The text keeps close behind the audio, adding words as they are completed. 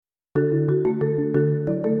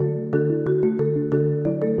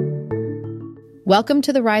Welcome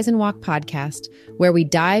to the Rise and Walk podcast, where we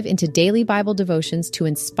dive into daily Bible devotions to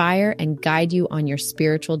inspire and guide you on your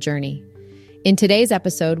spiritual journey. In today's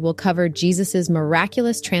episode, we'll cover Jesus'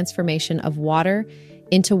 miraculous transformation of water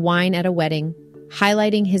into wine at a wedding,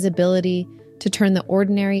 highlighting his ability to turn the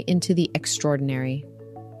ordinary into the extraordinary.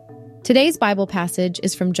 Today's Bible passage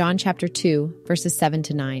is from John chapter 2, verses 7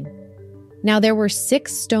 to 9. Now there were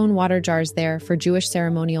 6 stone water jars there for Jewish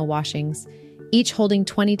ceremonial washings, each holding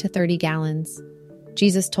 20 to 30 gallons.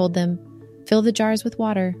 Jesus told them, "Fill the jars with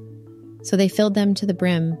water." So they filled them to the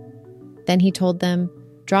brim. Then he told them,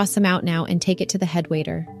 "Draw some out now and take it to the head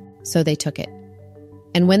waiter." So they took it.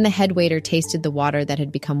 And when the head waiter tasted the water that had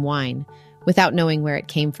become wine, without knowing where it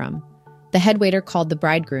came from, the head waiter called the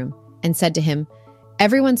bridegroom and said to him,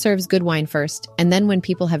 "Everyone serves good wine first, and then when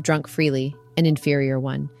people have drunk freely, an inferior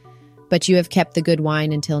one. But you have kept the good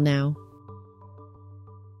wine until now."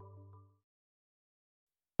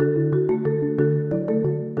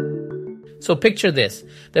 So picture this.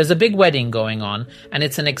 There's a big wedding going on, and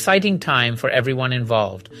it's an exciting time for everyone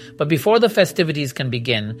involved. But before the festivities can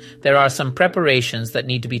begin, there are some preparations that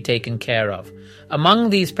need to be taken care of. Among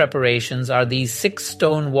these preparations are these 6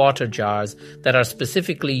 stone water jars that are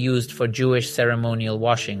specifically used for Jewish ceremonial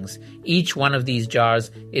washings. Each one of these jars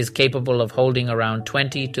is capable of holding around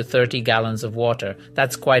 20 to 30 gallons of water.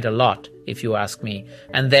 That's quite a lot, if you ask me.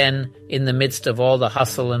 And then, in the midst of all the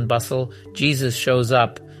hustle and bustle, Jesus shows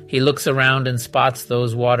up. He looks around and spots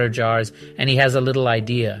those water jars, and he has a little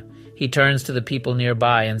idea. He turns to the people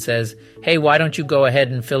nearby and says, "Hey, why don't you go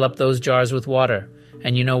ahead and fill up those jars with water?"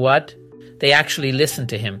 And you know what? They actually listen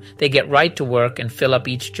to him. They get right to work and fill up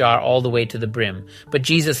each jar all the way to the brim. But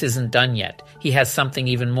Jesus isn't done yet. He has something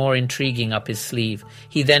even more intriguing up his sleeve.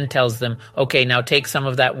 He then tells them, "Okay, now take some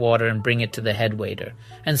of that water and bring it to the head waiter."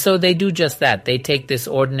 And so they do just that. They take this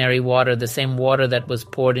ordinary water, the same water that was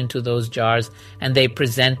poured into those jars, and they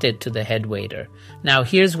present it to the head waiter. Now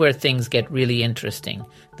here's where things get really interesting.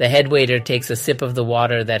 The head waiter takes a sip of the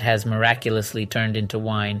water that has miraculously turned into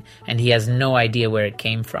wine, and he has no idea where it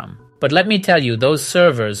came from. But let me tell you, those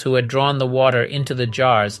servers who had drawn the water into the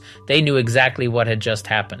jars, they knew exactly what had just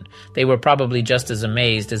happened. They were probably just as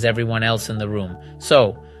amazed as everyone else in the room.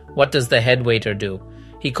 So, what does the head waiter do?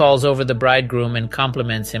 He calls over the bridegroom and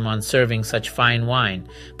compliments him on serving such fine wine.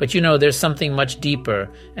 But you know, there's something much deeper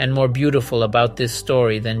and more beautiful about this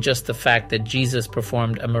story than just the fact that Jesus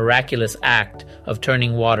performed a miraculous act of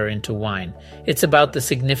turning water into wine. It's about the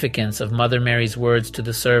significance of Mother Mary's words to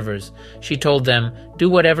the servers. She told them, "Do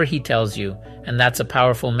whatever he tells you," and that's a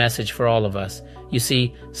powerful message for all of us. You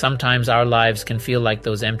see, sometimes our lives can feel like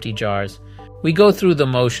those empty jars. We go through the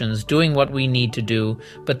motions, doing what we need to do,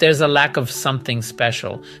 but there's a lack of something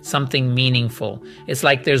special, something meaningful. It's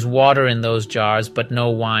like there's water in those jars, but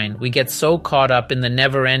no wine. We get so caught up in the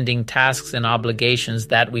never-ending tasks and obligations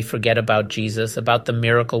that we forget about Jesus, about the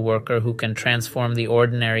miracle worker who can transform the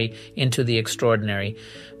ordinary into the extraordinary.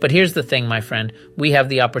 But here's the thing, my friend, we have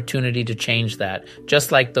the opportunity to change that.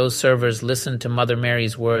 Just like those servers listened to Mother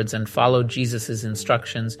Mary's words and followed Jesus'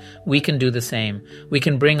 instructions, we can do the same. We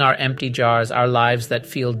can bring our empty jars, our lives that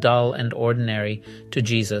feel dull and ordinary, to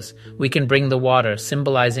Jesus. We can bring the water,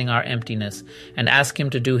 symbolizing our emptiness, and ask him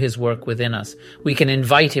to do his work within us. We can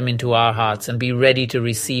invite him into our hearts and be ready to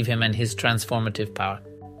receive him and his transformative power.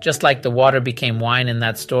 Just like the water became wine in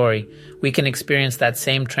that story, we can experience that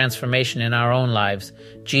same transformation in our own lives.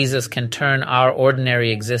 Jesus can turn our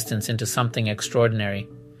ordinary existence into something extraordinary.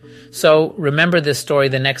 So remember this story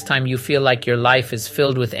the next time you feel like your life is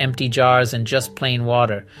filled with empty jars and just plain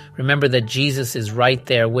water. Remember that Jesus is right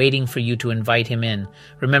there waiting for you to invite him in.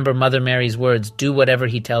 Remember Mother Mary's words, "Do whatever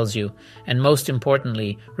he tells you." And most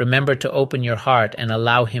importantly, remember to open your heart and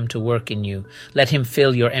allow him to work in you. Let him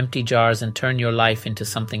fill your empty jars and turn your life into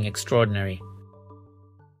something extraordinary.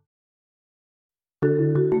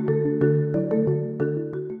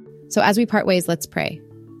 So as we part ways, let's pray.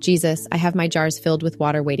 Jesus, I have my jars filled with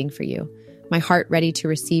water waiting for you, my heart ready to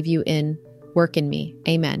receive you in. Work in me.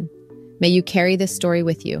 Amen. May you carry this story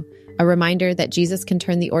with you, a reminder that Jesus can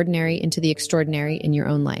turn the ordinary into the extraordinary in your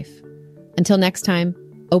own life. Until next time,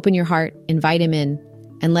 open your heart, invite him in,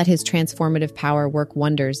 and let his transformative power work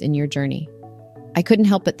wonders in your journey. I couldn't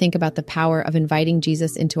help but think about the power of inviting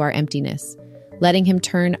Jesus into our emptiness, letting him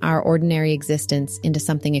turn our ordinary existence into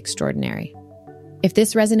something extraordinary. If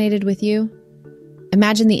this resonated with you,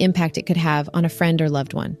 imagine the impact it could have on a friend or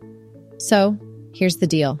loved one. So, here's the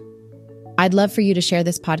deal. I'd love for you to share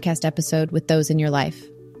this podcast episode with those in your life.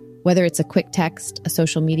 Whether it's a quick text, a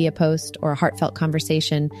social media post, or a heartfelt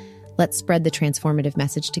conversation, let's spread the transformative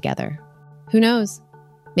message together. Who knows?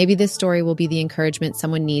 Maybe this story will be the encouragement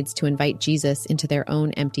someone needs to invite Jesus into their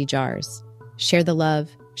own empty jars. share the love,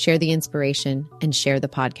 share the inspiration, and share the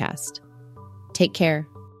podcast. Take care.